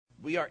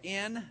We are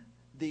in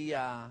the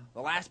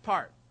last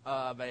part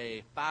of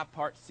a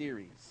 5-part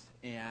series,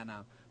 and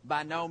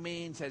by no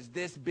means has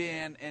this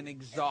been an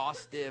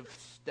exhaustive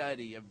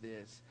study of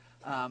this.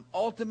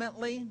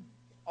 Ultimately,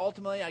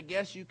 I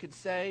guess you could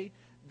say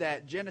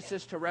that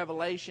Genesis to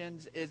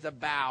Revelations is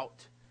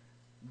about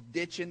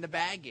ditching the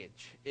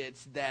baggage.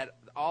 It's that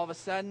all of a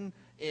sudden,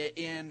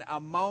 in a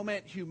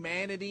moment,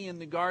 humanity in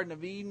the Garden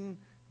of Eden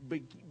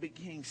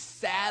became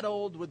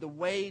saddled with the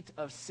weight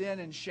of sin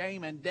and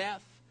shame and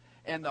death.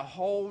 And the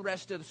whole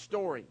rest of the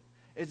story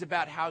is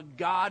about how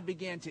God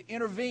began to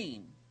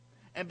intervene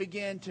and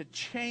began to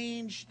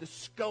change the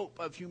scope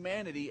of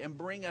humanity and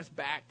bring us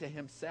back to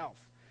himself.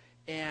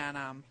 And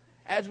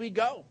as we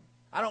go,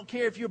 I don't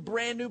care if you're a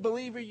brand new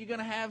believer, you're going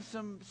to have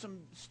some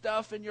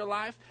stuff in your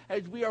life.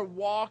 As we are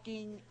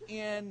walking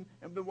in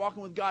and been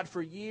walking with God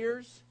for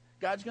years,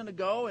 God's going to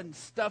go and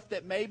stuff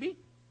that maybe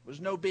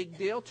was no big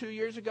deal 2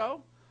 years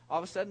ago. All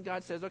of a sudden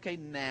God says, okay,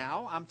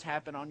 now I'm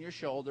tapping on your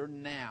shoulder.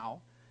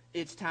 Now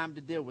it's time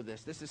to deal with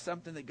this. This is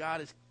something that God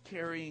is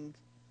carrying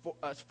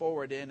us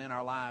forward in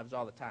our lives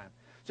all the time.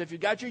 So if you've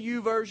got your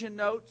YouVersion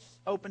notes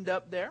opened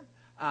up there,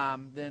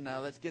 then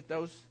let's get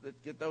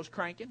those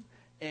cranking.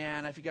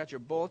 And if you got your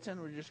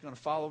bulletin, we're just going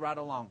to follow right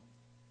along.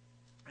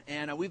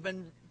 And we've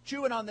been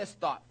chewing on this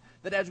thought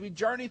that as we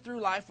journey through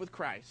life with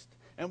Christ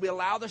and we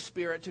allow the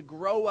Spirit to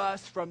grow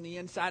us from the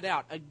inside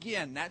out,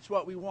 again, that's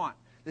what we want.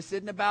 This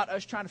isn't about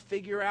us trying to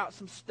figure out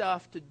some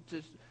stuff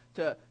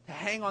to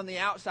hang on the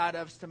outside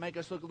of us to make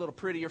us look a little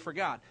prettier for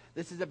God.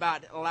 This is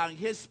about allowing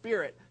His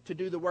Spirit to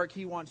do the work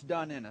He wants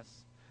done in us.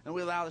 And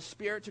we allow the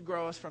Spirit to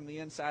grow us from the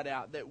inside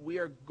out, that we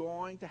are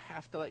going to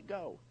have to let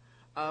go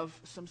of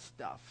some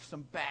stuff,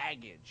 some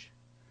baggage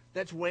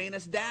that's weighing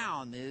us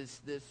down,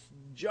 this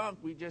junk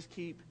we just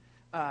keep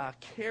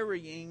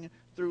carrying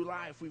through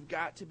life. We've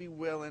got to be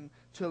willing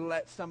to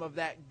let some of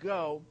that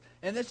go.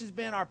 And this has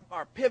been our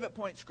pivot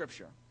point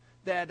scripture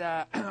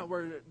that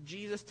where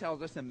Jesus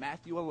tells us in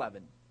Matthew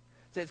 11.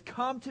 It says,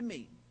 "Come to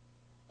me,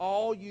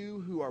 all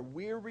you who are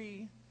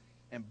weary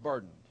and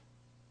burdened,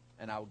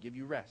 and I will give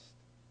you rest.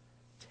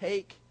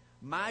 Take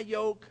my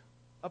yoke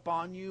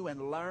upon you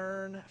and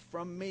learn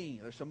from me."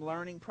 There's some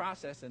learning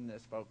process in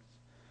this, folks.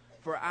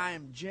 "For I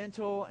am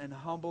gentle and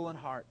humble in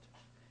heart,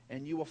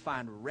 and you will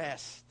find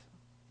rest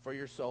for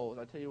your souls."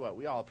 I tell you what,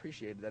 we all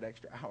appreciated that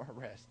extra hour of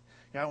rest.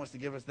 God wants to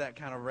give us that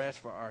kind of rest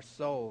for our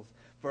souls.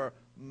 "For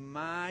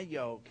my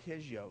yoke,"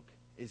 His yoke,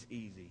 "is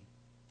easy,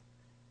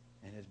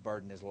 and His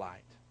burden is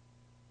light."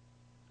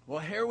 Well,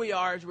 here we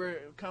are as we're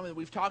coming.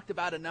 We've talked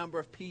about a number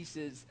of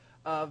pieces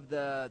of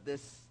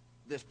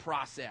this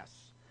process,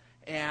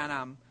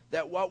 and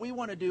that what we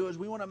want to do is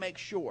we want to make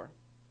sure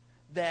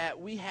that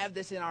we have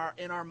this in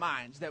our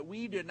minds, that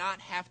we do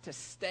not have to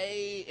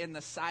stay in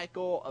the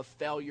cycle of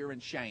failure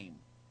and shame.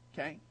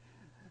 Okay?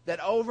 That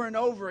over and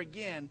over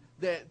again,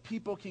 that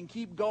people can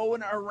keep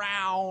going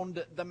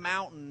around the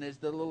mountain, as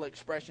the little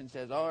expression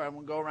says. "Oh, I'm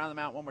going to go around the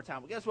mountain one more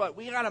time." Well, guess what?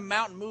 We got a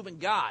mountain-moving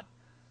God.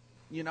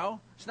 You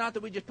know? It's not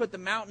that we just put the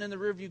mountain in the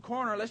rearview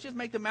corner. Let's just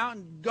make the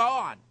mountain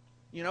gone.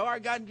 You know, our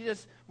God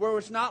just, where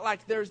it's not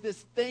like there's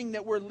this thing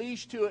that we're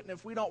leashed to it, and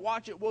if we don't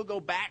watch it, we'll go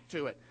back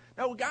to it.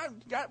 No, we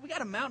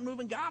got a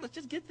mountain-moving God. Let's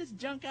just get this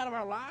junk out of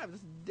our lives.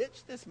 Let's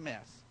ditch this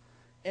mess.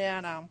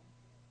 And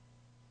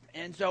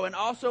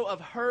also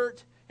of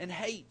hurt and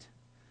hate.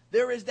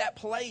 There is that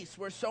place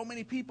where so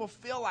many people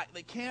feel like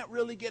they can't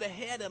really get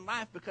ahead in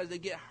life because they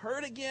get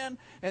hurt again,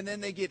 and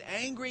then they get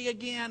angry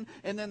again,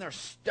 and then they're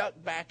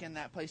stuck back in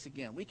that place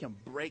again. We can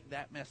break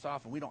that mess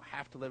off, and we don't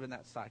have to live in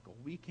that cycle.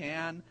 We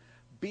can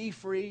be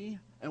free,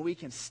 and we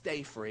can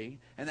stay free,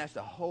 and that's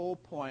the whole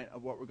point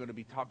of what we're going to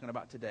be talking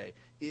about today,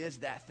 is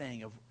that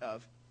thing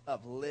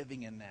of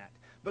living in that.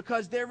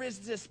 Because there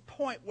is this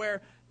point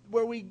where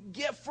we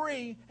get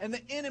free, and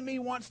the enemy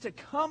wants to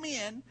come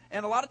in,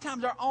 and a lot of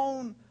times our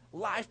own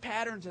life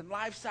patterns and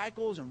life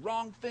cycles and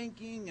wrong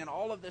thinking and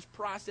all of this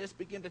process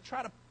begin to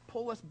try to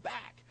pull us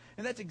back.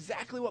 And that's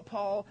exactly what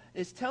Paul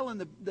is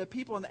telling the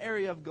people in the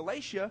area of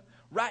Galatia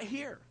right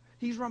here.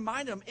 He's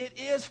reminding them, it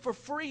is for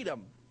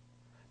freedom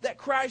that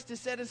Christ has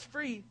set us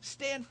free.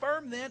 Stand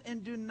firm then,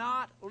 and do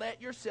not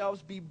let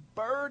yourselves be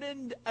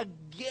burdened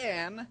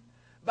again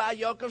by a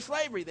yoke of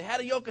slavery. They had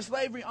a yoke of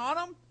slavery on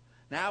them.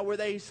 Now were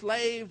they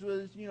slaves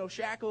with,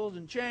 shackles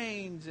and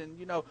chains and,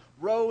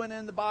 rowing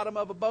in the bottom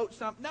of a boat?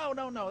 No.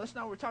 That's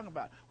not what we're talking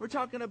about. We're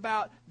talking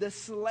about the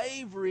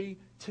slavery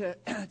to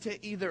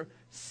either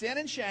sin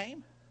and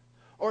shame,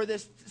 or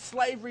this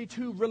slavery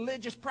to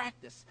religious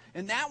practice.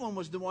 And that one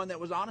was the one that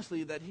was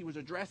honestly that he was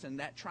addressing,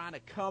 that trying to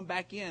come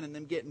back in and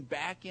them getting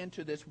back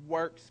into this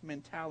works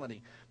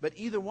mentality. But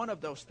either one of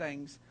those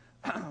things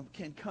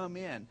can come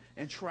in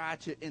and try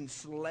to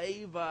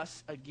enslave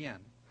us again.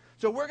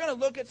 So we're going to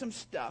look at some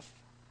stuff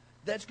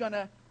that's going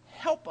to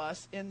help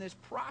us in this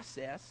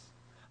process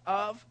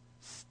of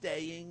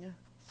staying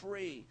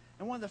free.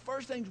 And one of the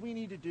first things we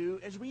need to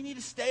do is we need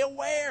to stay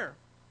aware.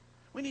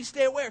 We need to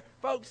stay aware.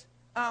 Folks,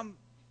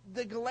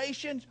 the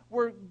Galatians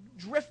were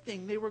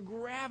drifting. They were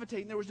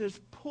gravitating. There was this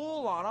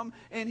pull on them,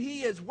 and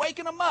he is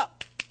waking them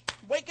up.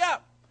 Wake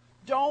up.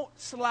 Don't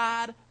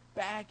slide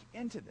back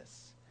into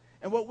this.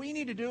 And what we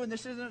need to do, and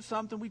this isn't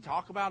something we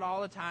talk about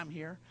all the time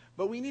here,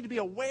 but we need to be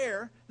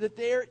aware that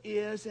there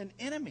is an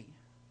enemy.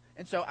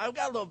 And so I've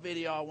got a little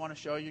video I want to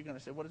show you. You're going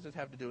to say, what does this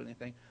have to do with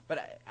anything?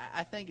 But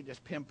I think it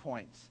just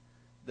pinpoints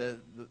the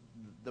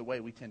way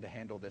we tend to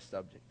handle this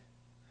subject.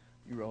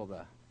 You roll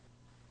the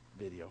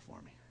video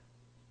for me.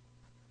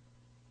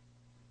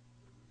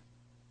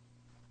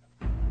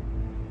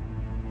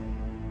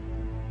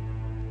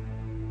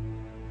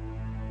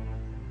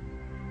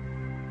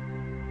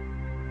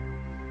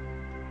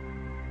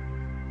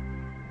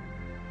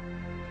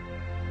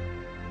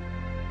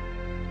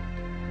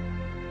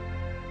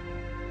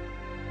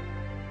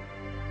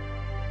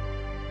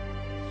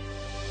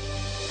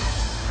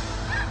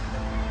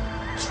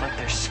 Like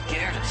they're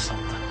scared of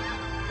something.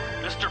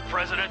 Mr.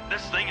 President,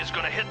 this thing is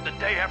gonna hit the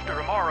day after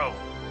tomorrow.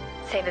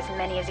 Save as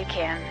many as you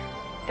can.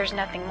 There's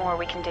nothing more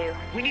we can do.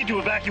 We need to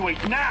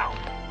evacuate now!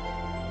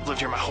 I've lived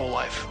here my whole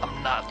life.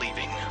 I'm not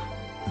leaving.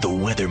 The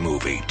weather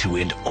movie to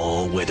end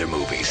all weather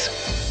movies.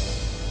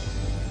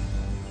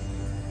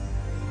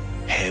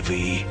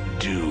 Heavy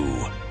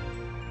Dew.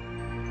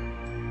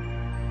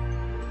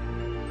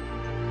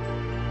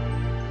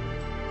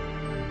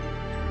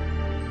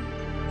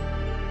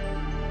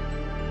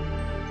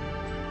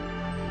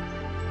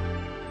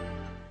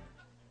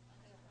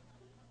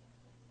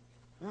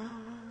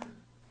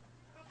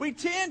 We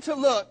tend to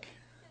look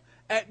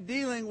at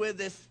dealing with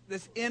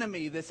this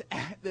enemy, this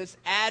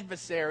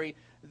adversary,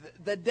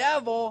 the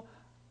devil,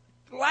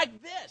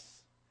 like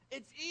this.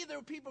 It's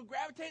either people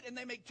gravitate and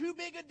they make too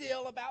big a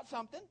deal about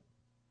something,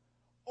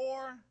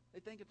 or they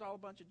think it's all a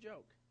bunch of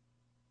joke.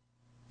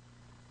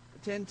 We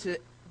tend to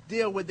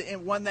deal with the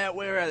one that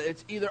way or other.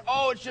 It's either,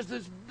 it's just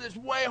this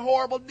way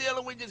horrible deal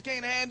and we just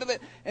can't handle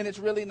it, and it's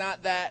really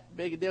not that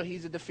big a deal.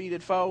 He's a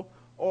defeated foe,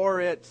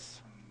 or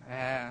it's,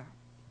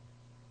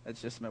 it's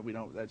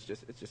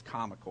just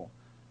comical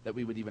that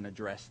we would even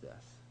address this.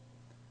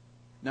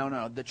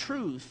 No, the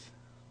truth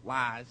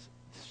lies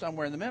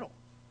somewhere in the middle.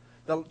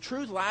 The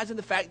truth lies in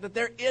the fact that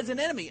there is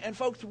an enemy. And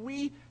folks,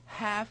 we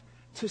have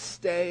to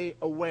stay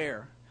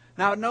aware.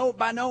 Now,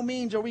 by no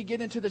means are we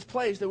getting to this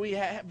place that we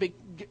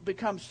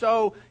become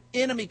so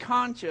enemy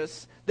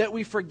conscious that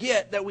we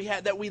forget that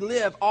we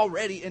live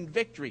already in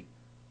victory,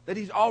 that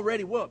he's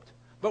already whooped.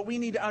 But we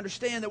need to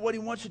understand that what he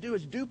wants to do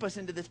is dupe us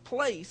into this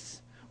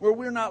place where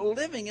we're not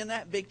living in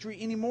that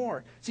victory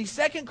anymore. See,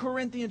 2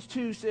 Corinthians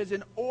 2 says,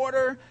 in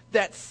order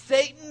that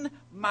Satan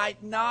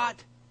might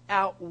not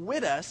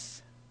outwit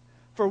us,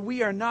 for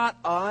we are not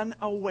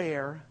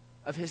unaware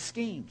of his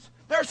schemes.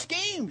 There are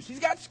schemes. He's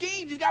got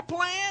schemes. He's got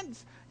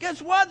plans.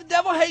 Guess what? The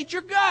devil hates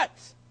your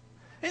guts.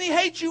 And he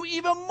hates you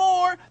even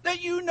more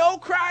that you know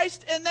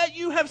Christ and that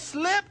you have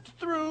slipped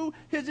through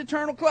his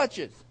eternal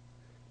clutches.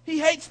 He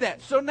hates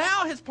that. So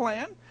now his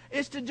plan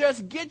is to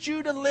just get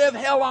you to live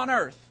hell on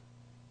earth.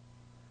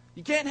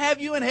 You can't have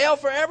you in hell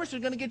forever, so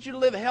he's going to get you to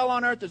live hell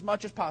on earth as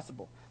much as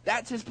possible.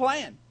 That's his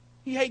plan.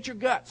 He hates your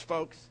guts,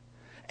 folks.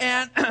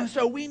 And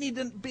so we need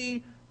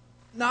to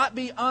not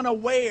be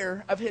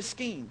unaware of his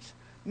schemes.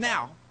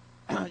 Now,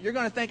 you're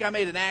going to think I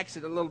made an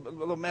accident, a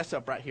little mess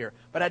up right here.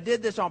 But I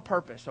did this on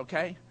purpose,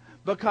 okay?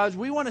 Because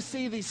we want to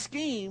see these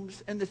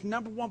schemes in this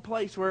number one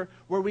place where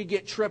we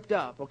get tripped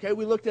up, okay?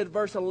 We looked at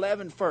verse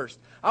 11 first.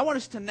 I want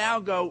us to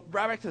now go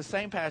right back to the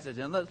same passage,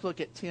 and let's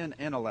look at 10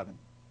 and 11.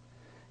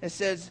 It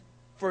says,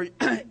 for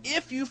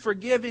if you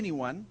forgive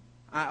anyone,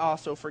 I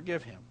also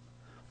forgive him.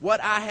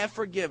 What I have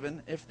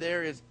forgiven, if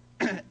there is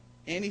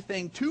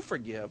anything to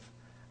forgive,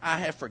 I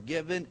have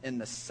forgiven in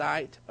the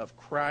sight of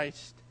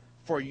Christ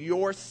for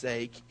your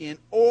sake, in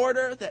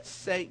order that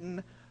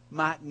Satan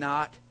might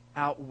not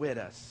outwit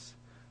us.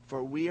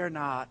 For we are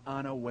not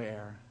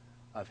unaware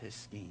of his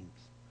schemes.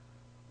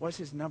 What's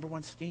his number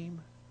one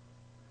scheme?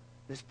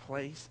 This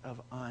place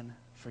of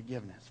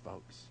unforgiveness,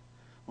 folks.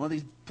 One of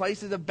these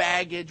places of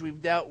baggage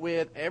we've dealt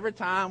with every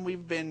time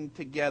we've been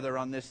together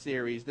on this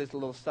series. This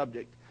little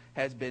subject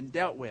has been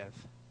dealt with.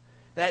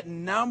 That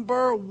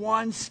number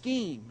one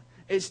scheme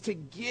is to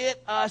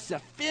get us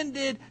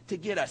offended, to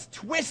get us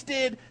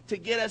twisted, to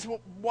get us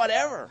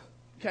whatever.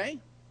 Okay?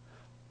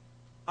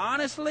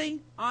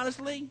 Honestly,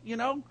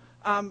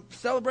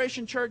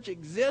 Celebration Church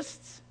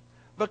exists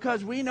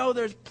because we know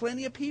there's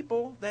plenty of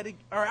people that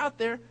are out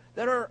there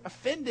that are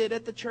offended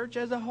at the church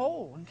as a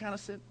whole and kind of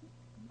said,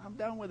 I'm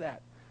done with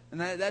that. And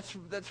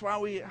that's why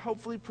we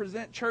hopefully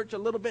present church a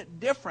little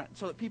bit different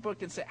so that people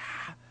can say,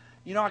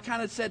 I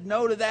kind of said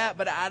no to that,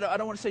 but I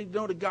don't want to say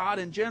no to God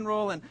in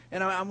general, and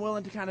I'm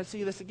willing to kind of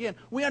see this again.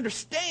 We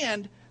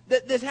understand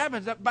that this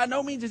happens. By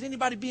no means is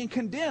anybody being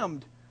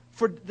condemned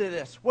for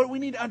this. What we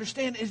need to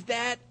understand is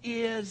that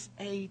is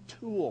a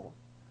tool.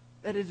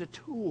 That is a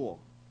tool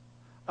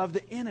of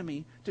the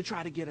enemy to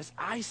try to get us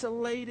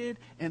isolated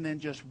and then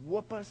just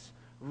whoop us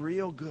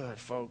real good,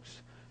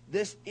 folks.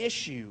 This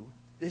issue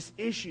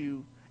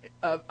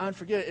of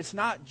unforgiveness, it's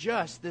not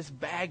just this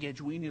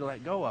baggage we need to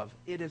let go of.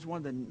 It is one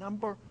of the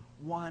number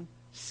one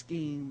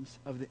schemes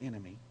of the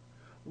enemy.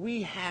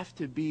 We have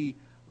to be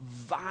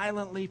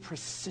violently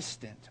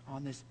persistent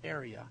on this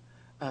area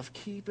of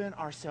keeping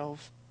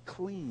ourselves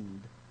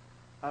cleaned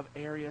of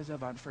areas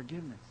of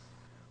unforgiveness.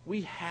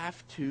 We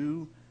have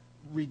to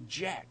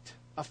reject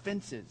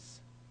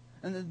offenses.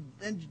 And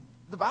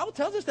the Bible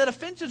tells us that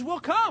offenses will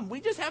come.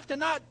 We just have to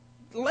not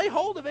lay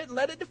hold of it and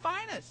let it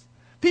define us.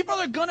 People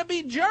are going to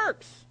be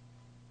jerks.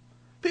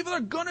 People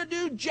are going to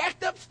do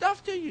jacked up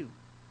stuff to you.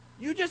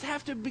 You just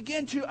have to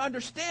begin to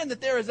understand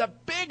that there is a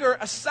bigger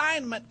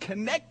assignment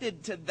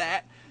connected to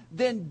that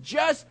than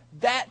just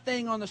that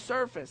thing on the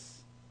surface.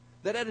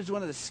 That is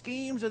one of the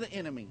schemes of the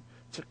enemy,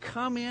 to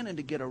come in and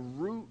to get a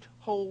root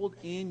hold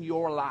in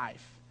your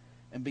life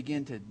and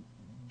begin to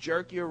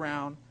jerk you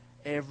around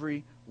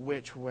every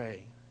which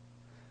way.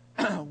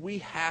 We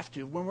have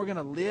to, when we're going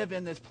to live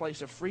in this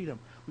place of freedom,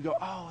 we go,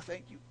 oh,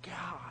 thank you,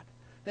 God.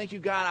 Thank you,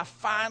 God. I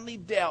finally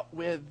dealt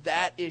with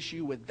that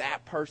issue with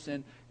that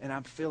person, and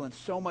I'm feeling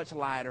so much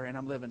lighter, and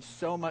I'm living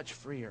so much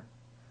freer.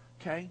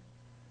 Okay?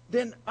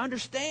 Then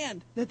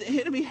understand that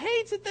the enemy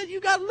hates it that you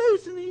got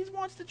loose, and he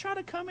wants to try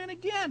to come in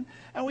again.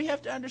 And we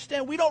have to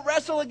understand we don't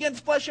wrestle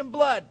against flesh and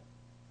blood.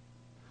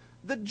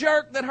 The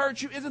jerk that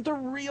hurts you isn't the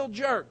real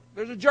jerk.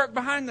 There's a jerk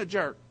behind the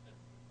jerk.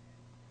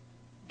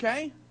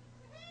 Okay?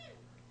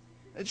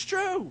 It's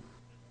true.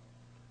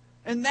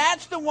 And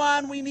that's the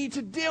one we need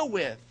to deal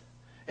with.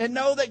 And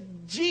know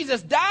that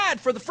Jesus died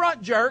for the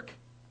front jerk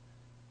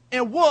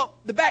and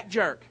whooped the back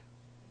jerk.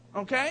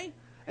 Okay?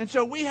 And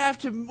so we have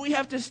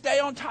to stay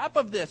on top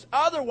of this.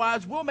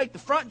 Otherwise, we'll make the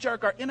front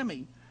jerk our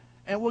enemy,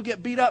 and we'll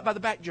get beat up by the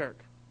back jerk.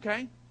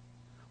 Okay?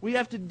 We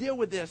have to deal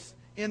with this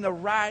in the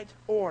right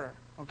order.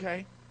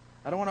 Okay?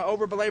 I don't want to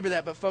over-belabor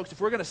that, but folks, if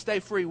we're going to stay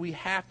free, we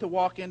have to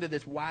walk into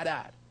this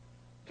wide-eyed.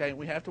 Okay?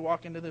 We have to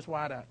walk into this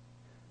wide-eyed.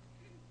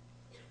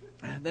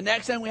 The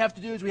next thing we have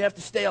to do is we have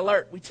to stay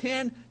alert. We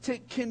tend to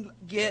can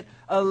get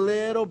a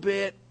little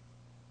bit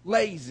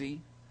lazy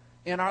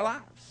in our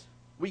lives.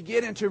 We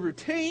get into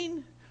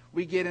routine.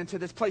 We get into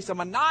this place of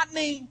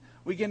monotony.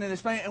 We get into this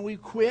thing, and we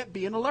quit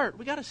being alert.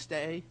 We got to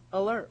stay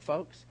alert,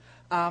 folks.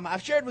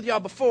 I've shared with y'all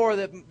before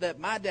that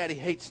my daddy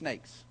hates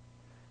snakes.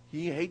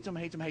 He hates them.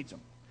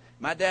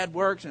 My dad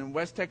works in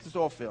West Texas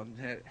oil field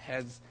and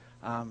has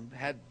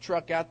had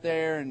truck out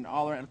there and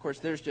all around. Of course,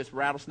 there's just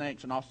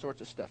rattlesnakes and all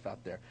sorts of stuff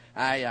out there.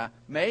 I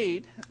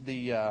made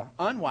the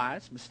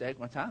unwise mistake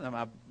one time that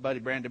my buddy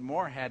Brandon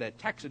Moore had a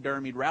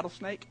taxidermied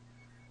rattlesnake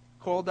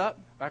coiled up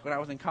back when I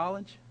was in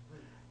college.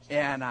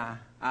 And I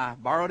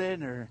borrowed it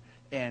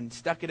and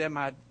stuck it in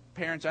my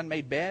parents'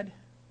 unmade bed.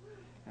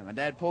 And my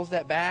dad pulls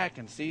that back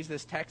and sees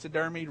this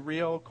taxidermied,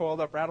 real,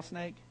 coiled up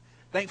rattlesnake.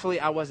 Thankfully,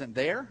 I wasn't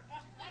there,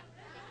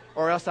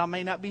 or else I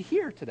may not be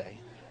here today.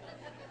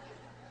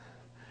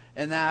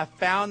 And I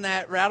found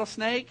that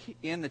rattlesnake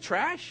in the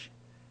trash,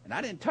 and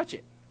I didn't touch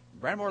it.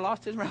 Brandon Moore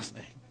lost his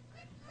rattlesnake.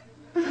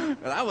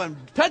 But I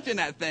wasn't touching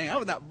that thing. I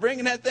was not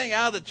bringing that thing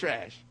out of the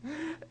trash.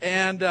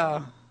 And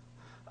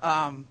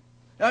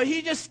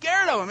he just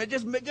scared of him. It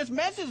just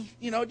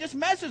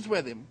messes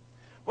with him.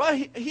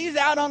 Well, he's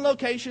out on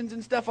locations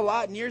and stuff a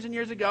lot, and years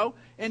ago,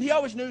 and he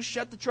always knew,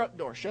 shut the truck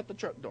door.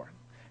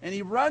 And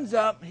he runs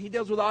up. He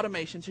deals with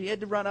automation, so he had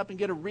to run up and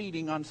get a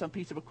reading on some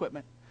piece of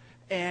equipment,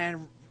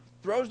 and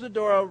throws the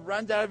door over,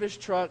 runs out of his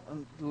truck,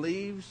 and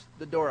leaves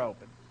the door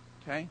open,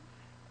 okay?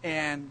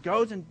 And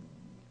goes and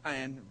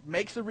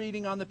makes a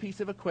reading on the piece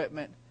of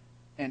equipment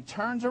and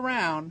turns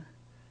around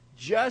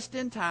just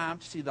in time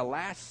to see the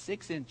last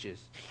 6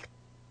 inches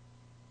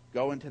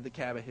go into the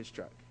cab of his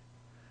truck.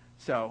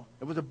 So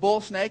it was a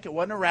bull snake. It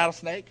wasn't a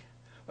rattlesnake.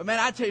 But, man,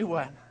 I tell you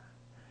what,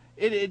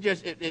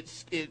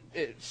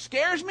 it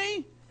scares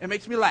me and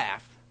makes me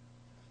laugh.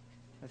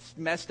 It's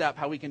messed up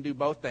how we can do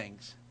both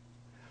things.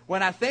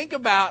 When I think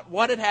about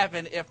what had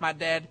happened if my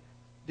dad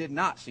did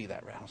not see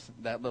that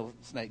little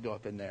snake go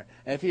up in there,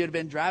 and if he had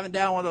been driving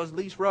down one of those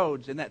lease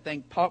roads and that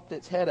thing popped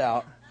its head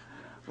out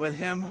with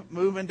him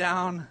moving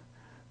down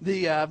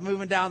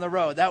the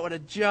road, that would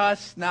have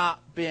just not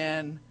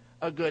been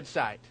a good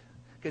sight,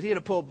 because he'd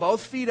have pulled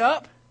both feet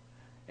up,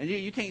 and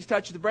you can't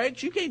touch the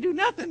brakes, you can't do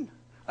nothing.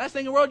 Last thing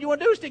in the world you want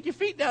to do is stick your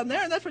feet down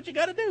there, and that's what you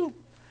got to do.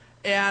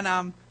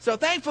 And so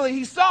thankfully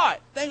he saw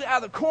it. Thankfully,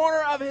 out of the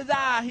corner of his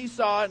eye, he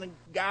saw it. And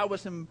a guy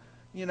with some,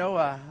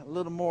 a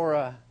little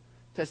more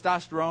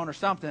testosterone or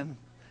something,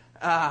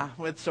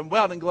 with some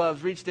welding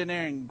gloves, reached in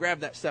there and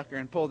grabbed that sucker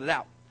and pulled it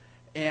out.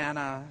 And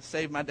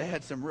saved my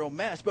dad some real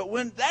mess. But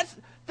when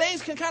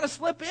things can kind of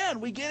slip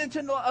in. We get into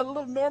a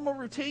little normal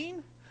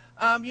routine.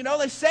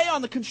 They say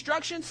on the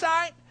construction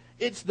site,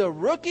 it's the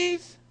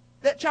rookies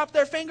that chop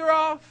their finger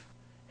off,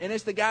 and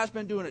it's the guys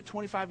been doing it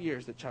 25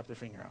 years that chop their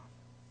finger off.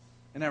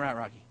 Isn't that right,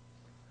 Rocky?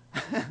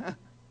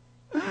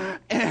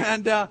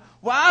 And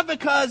why?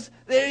 Because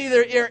they're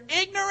either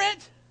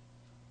ignorant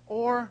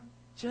or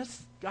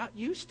just got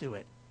used to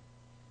it.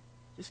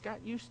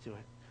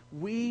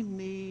 We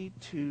need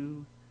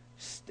to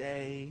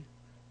stay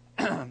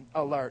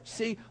alert.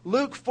 See,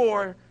 Luke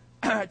 4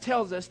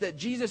 tells us that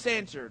Jesus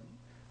answered.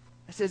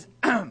 It says,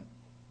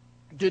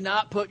 do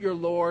not put your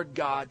Lord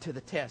God to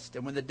the test.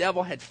 And when the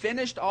devil had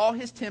finished all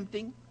his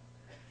tempting,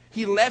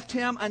 he left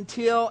him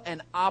until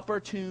an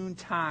opportune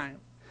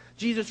time.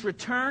 Jesus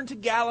returned to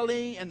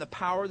Galilee in the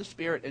power of the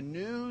Spirit, and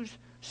news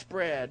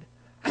spread,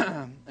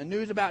 and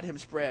news about him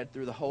spread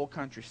through the whole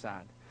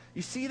countryside.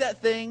 You see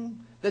that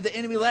thing that the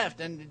enemy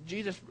left, and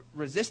Jesus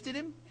resisted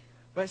him,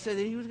 but said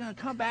that he was going to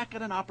come back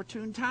at an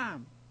opportune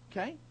time.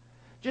 Okay?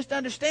 Just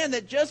understand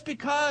that just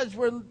because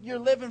you're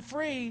living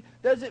free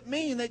doesn't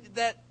mean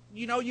that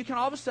you can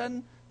all of a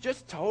sudden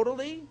just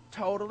totally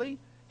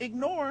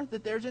ignore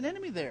that there's an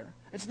enemy there.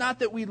 It's not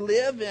that we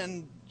live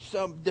in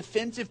some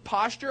defensive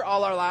posture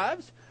all our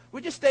lives. We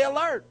just stay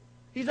alert.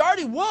 He's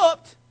already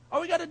whooped.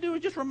 All we got to do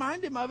is just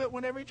remind him of it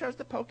whenever he tries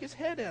to poke his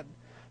head in.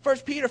 1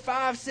 Peter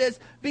 5 says,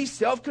 be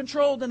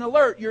self-controlled and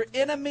alert. Your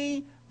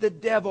enemy, the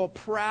devil,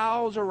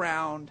 prowls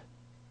around.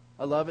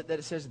 I love it that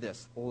it says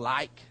this,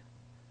 like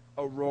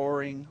a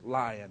roaring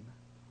lion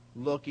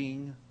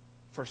looking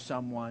for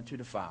someone to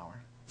devour.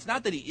 It's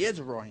not that he is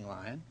a roaring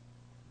lion.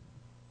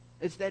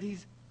 It's that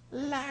he's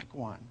like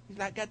one. He's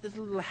like got this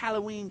little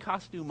Halloween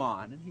costume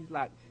on, and he's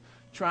like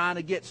trying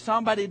to get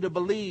somebody to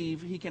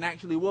believe he can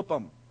actually whoop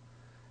them.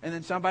 And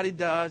then somebody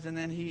does, and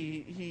then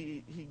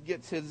he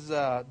gets his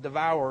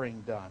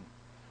devouring done.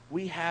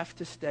 We have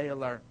to stay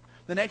alert.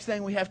 The next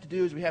thing we have to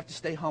do is we have to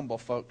stay humble,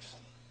 folks.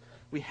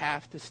 We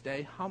have to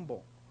stay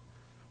humble.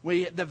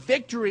 The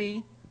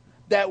victory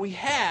that we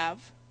have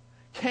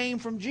came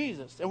from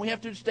Jesus, and we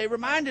have to stay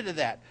reminded of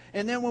that.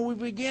 And then when we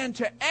begin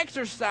to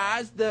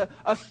exercise the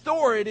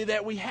authority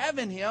that we have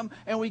in him,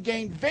 and we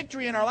gain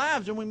victory in our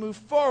lives, and we move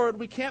forward,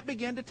 we can't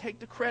begin to take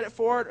the credit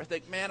for it or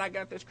think, man, I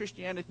got this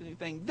Christianity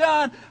thing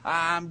done,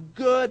 I'm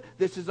good,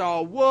 this is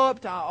all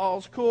whooped,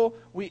 all's cool,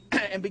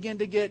 and begin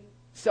to get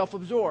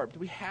self-absorbed.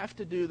 We have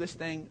to do this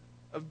thing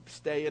of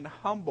staying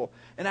humble.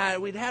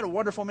 And we'd had a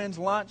wonderful men's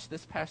lunch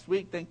this past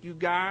week. Thank you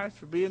guys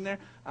for being there.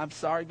 I'm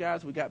sorry,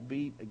 guys, we got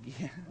beat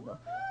again.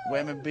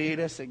 Women beat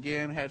us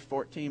again. We had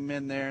 14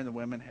 men there, and the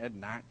women had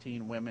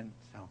 19 women.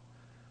 So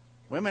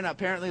women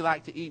apparently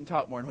like to eat and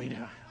talk more than we do.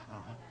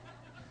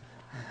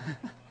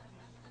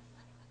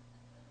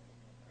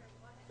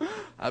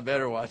 I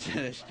better watch it.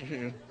 It's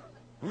true.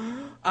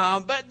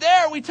 But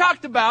there we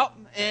talked about,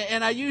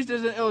 and I used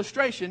as an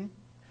illustration,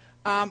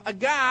 a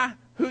guy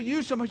who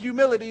used some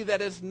humility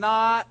that is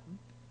not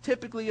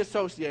typically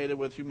associated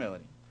with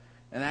humility.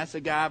 And that's a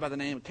guy by the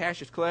name of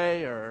Cassius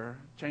Clay, or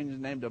changed his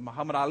name to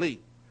Muhammad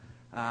Ali.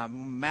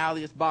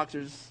 Mouthiest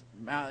boxers.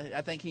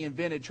 I think he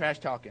invented trash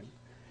talking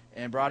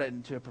and brought it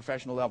into a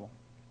professional level.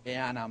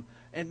 And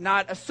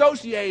not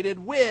associated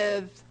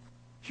with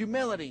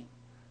humility.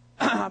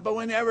 But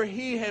whenever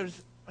he had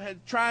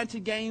tried to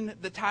gain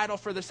the title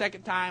for the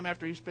second time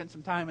after he spent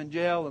some time in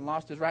jail and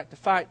lost his right to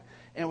fight,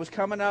 and was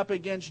coming up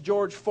against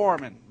George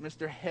Foreman,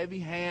 Mr. Heavy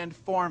Hand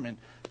Foreman.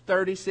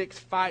 36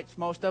 fights,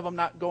 most of them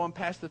not going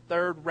past the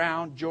third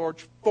round.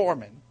 George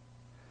Foreman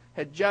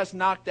had just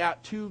knocked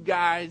out two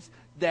guys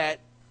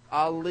that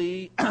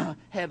Ali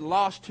had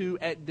lost to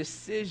at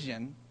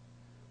decision.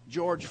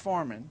 George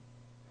Foreman.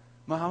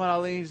 Muhammad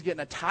Ali was getting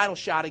a title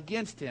shot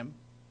against him,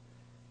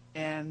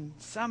 and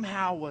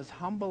somehow was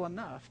humble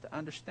enough to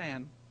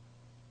understand,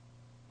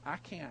 I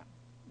can't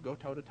go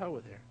toe-to-toe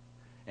with her.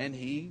 And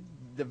he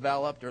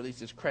developed, or at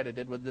least is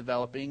credited with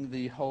developing,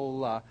 the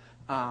whole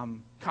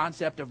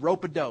concept of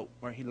rope-a-dope,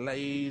 where he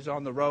lays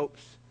on the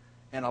ropes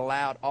and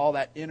allowed all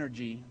that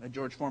energy that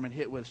George Foreman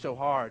hit with so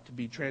hard to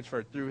be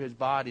transferred through his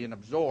body and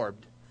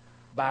absorbed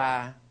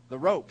by the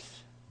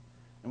ropes,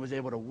 and was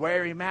able to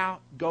wear him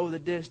out, go the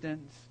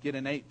distance, get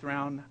an 8th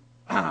round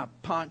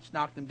punch,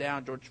 knocked him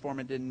down. George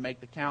Foreman didn't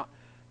make the count,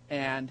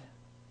 and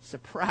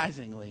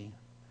surprisingly,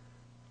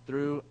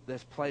 through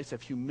this place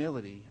of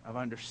humility, of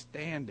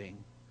understanding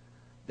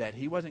that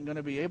he wasn't going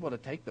to be able to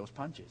take those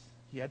punches.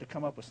 He had to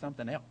come up with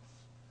something else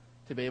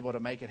to be able to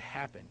make it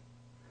happen.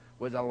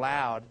 Was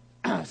allowed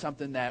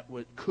something that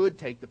could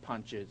take the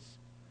punches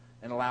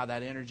and allow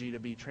that energy to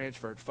be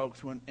transferred.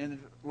 Folks, when in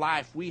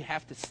life we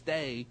have to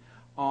stay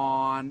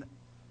on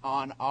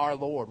our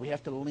Lord. We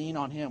have to lean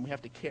on him. We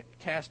have to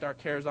cast our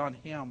cares on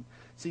him.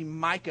 See,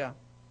 Micah,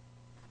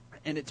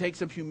 and it takes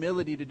some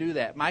humility to do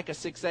that. Micah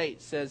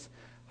 6:8 says,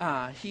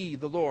 he,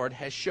 the Lord,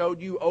 has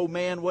showed you, O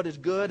man, what is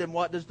good, and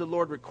what does the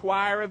Lord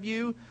require of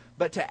you,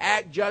 but to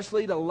act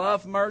justly, to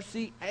love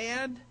mercy,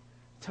 and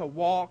to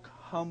walk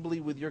humbly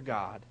with your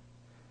God.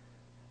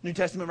 New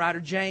Testament writer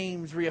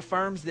James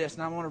reaffirms this,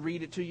 and I want to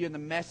read it to you in the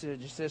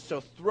Message. It says, so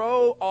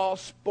throw all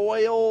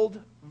spoiled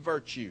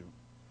virtue.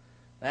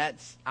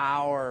 That's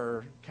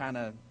our kind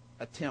of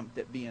attempt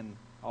at being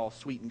all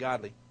sweet and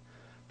godly.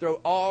 Throw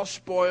all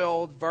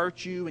spoiled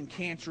virtue and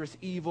cancerous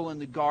evil in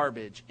the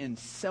garbage. In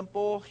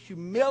simple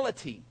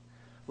humility,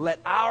 let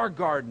our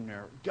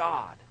gardener,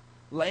 God,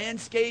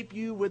 landscape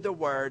you with the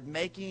word,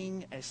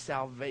 making a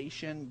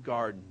salvation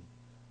garden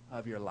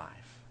of your life.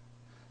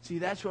 See,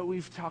 that's what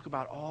we've talked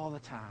about all the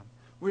time.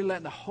 We're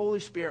letting the Holy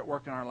Spirit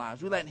work in our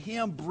lives. We're letting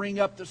him bring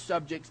up the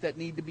subjects that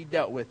need to be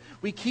dealt with.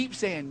 We keep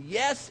saying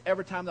yes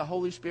every time the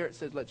Holy Spirit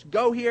says, let's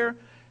go here.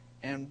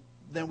 And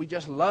then we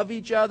just love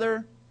each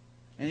other.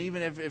 And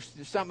even if there's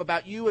something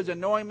about you is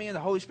annoying me and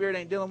the Holy Spirit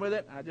ain't dealing with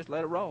it, I just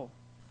let it roll.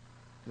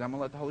 Because I'm going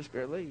to let the Holy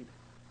Spirit lead.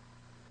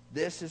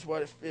 This is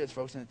what it is,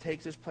 folks, and it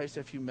takes this place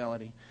of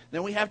humility.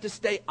 Then we have to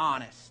stay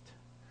honest.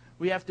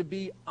 We have to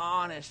be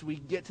honest. We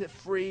get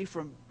free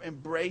from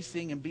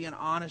embracing and being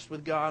honest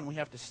with God, and we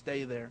have to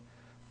stay there.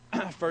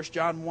 1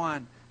 John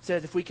 1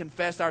 says if we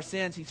confess our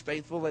sins, he's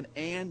faithful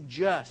and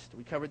just.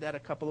 We covered that a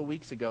couple of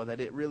weeks ago, that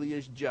it really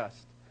is just,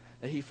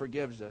 that he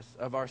forgives us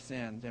of our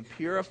sins and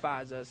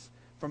purifies us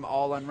from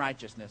all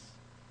unrighteousness.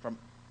 From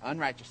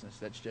unrighteousness,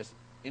 that's just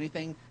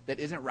anything that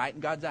isn't right in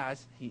God's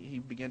eyes, he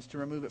begins to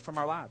remove it from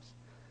our lives.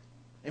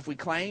 If we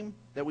claim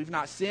that we've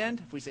not sinned,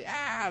 if we say,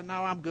 no,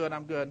 I'm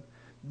good,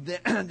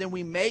 then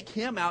we make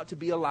him out to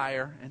be a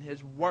liar, and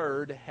his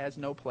word has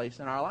no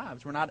place in our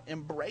lives. We're not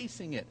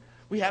embracing it.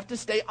 We have to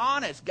stay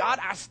honest. God,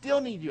 I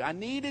still need you. I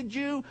needed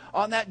you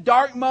on that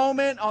dark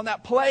moment, on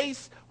that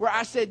place where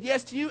I said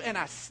yes to you, and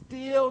I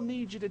still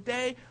need you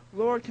today.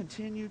 Lord,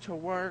 continue to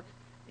work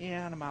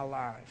in my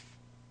life.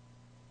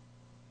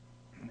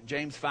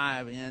 James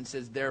 5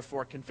 says,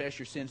 therefore confess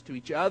your sins to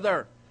each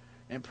other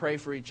and pray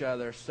for each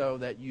other so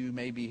that you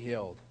may be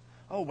healed.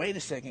 Oh, wait a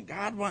second.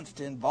 God wants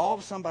to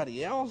involve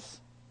somebody else?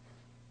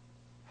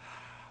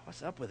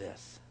 What's up with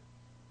this?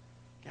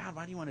 God,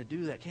 why do you want to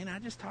do that? Can't I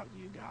just talk to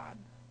you, God?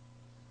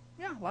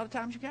 Yeah, a lot of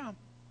times you can.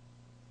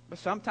 But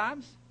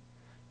sometimes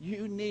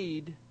you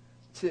need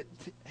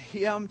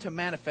him to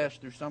manifest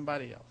through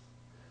somebody else,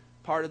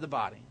 part of the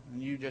body.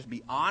 And you just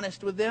be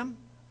honest with them.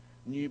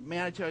 And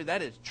man, I tell you,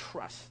 that is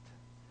trust.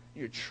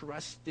 You're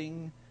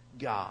trusting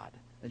God,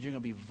 that you're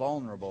going to be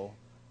vulnerable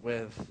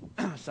with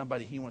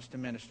somebody he wants to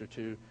minister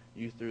to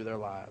you through their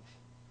lives.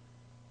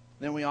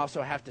 Then we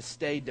also have to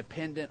stay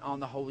dependent on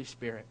the Holy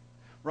Spirit.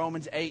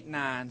 Romans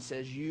 8:9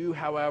 says, you,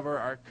 however,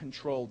 are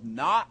controlled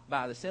not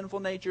by the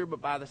sinful nature,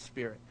 but by the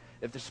Spirit,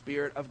 if the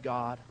Spirit of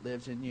God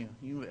lives in you.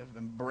 You have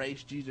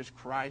embraced Jesus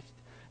Christ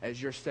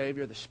as your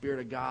Savior. The Spirit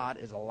of God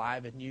is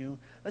alive in you.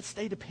 Let's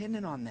stay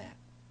dependent on that.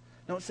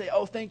 Don't say,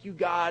 oh, thank you,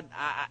 God.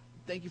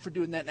 Thank you for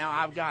doing that. Now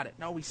I've got it.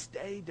 No, we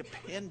stay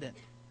dependent.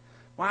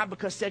 Why?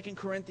 Because 2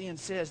 Corinthians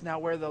says, now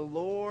the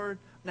Lord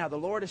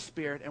is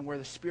Spirit, and where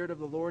the Spirit of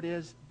the Lord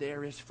is,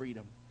 there is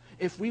freedom.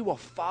 If we will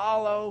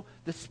follow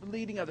the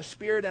leading of the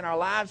Spirit in our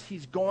lives,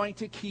 he's going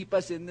to keep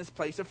us in this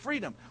place of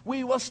freedom.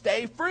 We will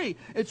stay free.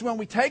 It's when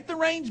we take the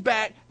reins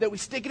back that we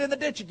stick it in the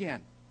ditch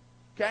again.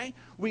 Okay?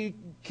 We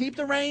keep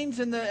the reins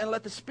and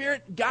let the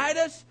Spirit guide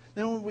us.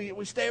 Then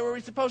we stay where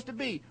we're supposed to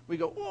be. We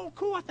go, oh,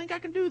 cool, I think I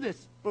can do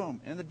this. Boom,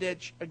 in the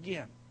ditch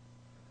again.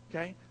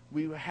 Okay?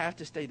 We have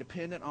to stay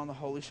dependent on the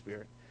Holy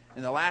Spirit.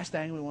 And the last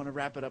thing we want to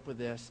wrap it up with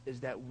this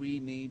is that we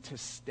need to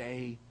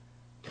stay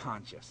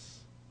conscious.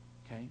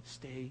 Okay?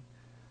 Stay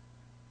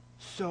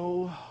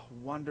so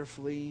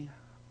wonderfully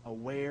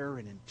aware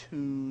and in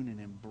tune and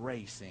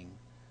embracing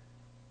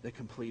the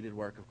completed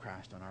work of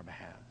Christ on our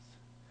behalf.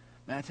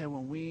 Man, I tell you,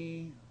 when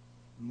we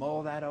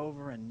mull that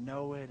over and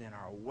know it and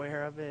are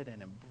aware of it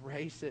and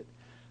embrace it,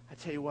 I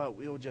tell you what,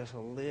 we'll just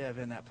live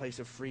in that place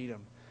of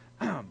freedom.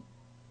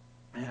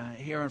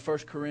 Here in 1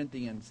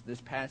 Corinthians, this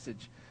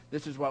passage,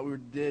 this is what we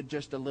did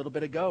just a little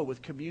bit ago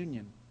with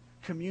communion.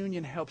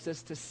 Communion helps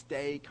us to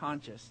stay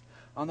conscious.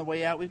 On the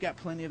way out, we've got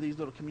plenty of these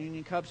little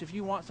communion cups. If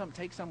you want some,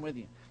 take some with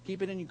you.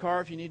 Keep it in your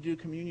car if you need to do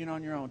communion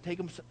on your own.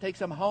 Take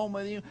some home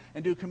with you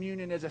and do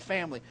communion as a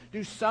family.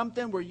 Do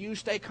something where you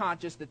stay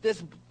conscious that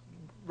this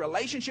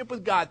relationship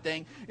with God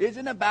thing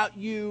isn't about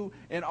you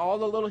and all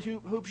the little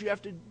hoops you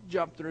have to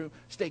jump through.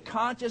 Stay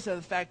conscious of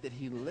the fact that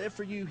he lived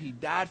for you, he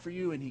died for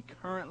you, and he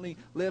currently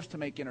lives to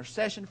make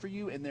intercession for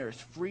you, and there is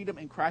freedom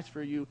in Christ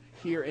for you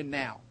here and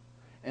now.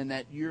 And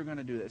that you're going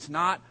to do that. It's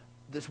not,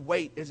 this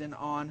weight isn't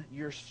on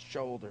your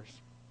shoulders.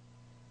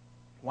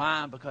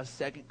 Why? Because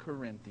 2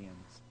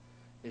 Corinthians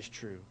is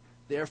true.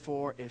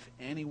 Therefore, if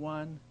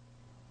anyone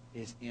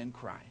is in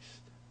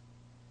Christ,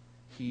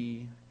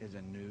 he is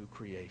a new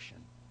creation.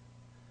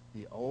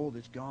 The old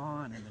is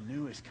gone and the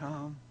new has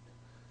come.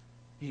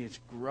 He is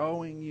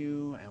growing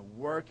you and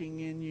working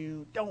in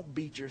you. Don't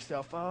beat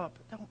yourself up.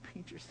 Don't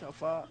beat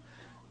yourself up.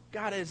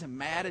 God isn't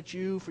mad at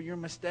you for your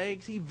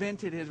mistakes. He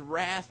vented his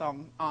wrath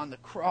on the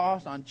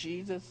cross, on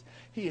Jesus.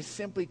 He is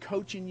simply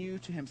coaching you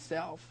to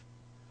himself.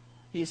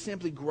 He is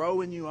simply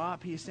growing you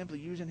up. He is simply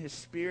using his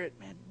Spirit.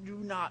 Man, do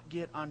not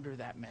get under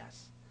that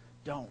mess.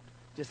 Don't.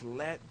 Just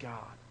let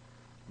God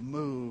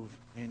move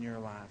in your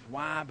life.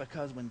 Why?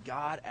 Because when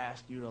God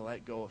asks you to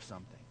let go of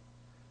something,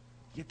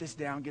 get this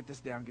down, get this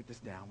down, get this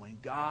down. When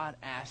God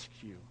asks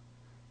you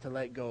to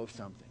let go of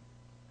something,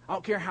 I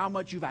don't care how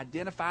much you've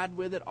identified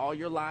with it all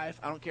your life.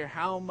 I don't care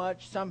how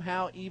much,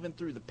 somehow, even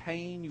through the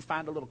pain, you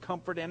find a little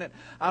comfort in it.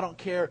 I don't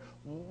care,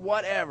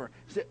 whatever.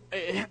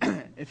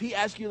 If he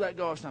asks you to let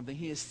go of something,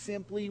 he is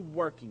simply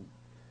working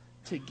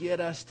to get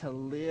us to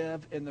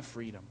live in the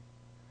freedom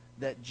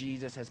that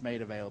Jesus has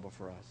made available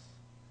for us.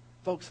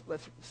 Folks,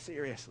 let's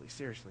seriously,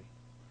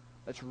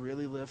 let's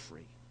really live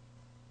free.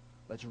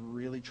 Let's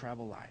really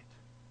travel light.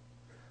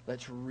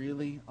 Let's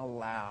really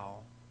allow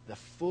the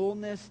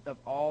fullness of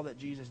all that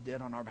Jesus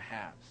did on our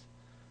behalf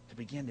to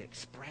begin to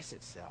express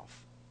itself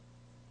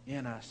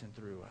in us and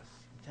through us.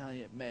 I'm telling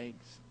you, it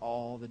makes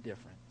all the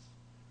difference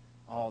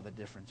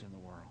in the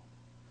world.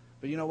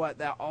 But you know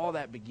what? All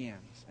that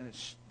begins, and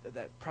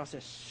that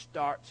process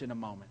starts in a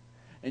moment.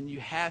 And you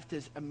have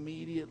to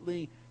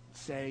immediately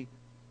say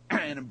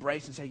and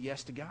embrace and say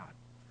yes to God.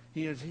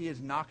 He is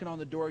knocking on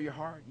the door of your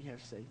heart. You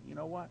have to say, you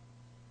know what?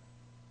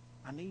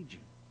 I need you.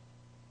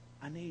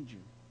 I need you.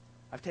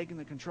 I've taken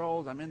the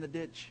controls. I'm in the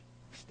ditch.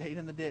 I've stayed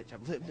in the ditch.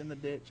 I've lived in the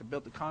ditch. I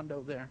built a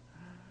condo there.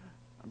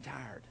 I'm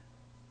tired.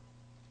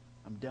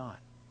 I'm done.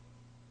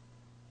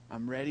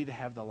 I'm ready to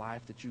have the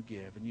life that you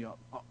give. And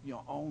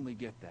you'll only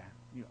get that.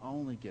 You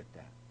only get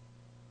that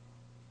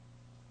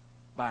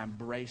by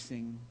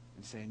embracing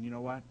and saying, you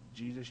know what?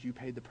 Jesus, you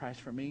paid the price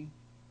for me.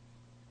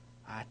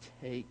 I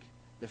take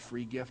the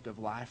free gift of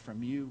life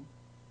from you,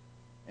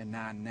 and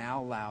I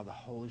now allow the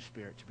Holy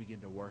Spirit to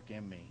begin to work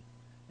in me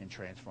and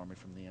transform me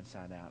from the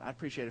inside out. I'd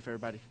appreciate it if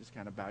everybody could just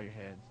kind of bow your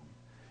heads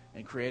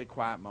and create a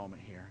quiet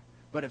moment here.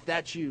 But if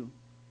that's you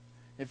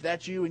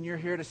and you're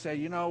here to say,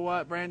 you know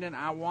what, Brandon,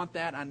 I want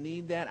that, I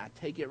need that, I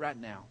take it right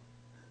now,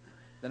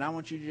 then I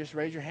want you to just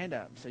raise your hand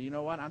up and say, you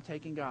know what, I'm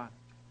taking God.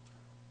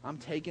 I'm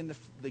taking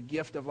the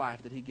gift of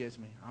life that he gives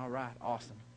me. All right, awesome.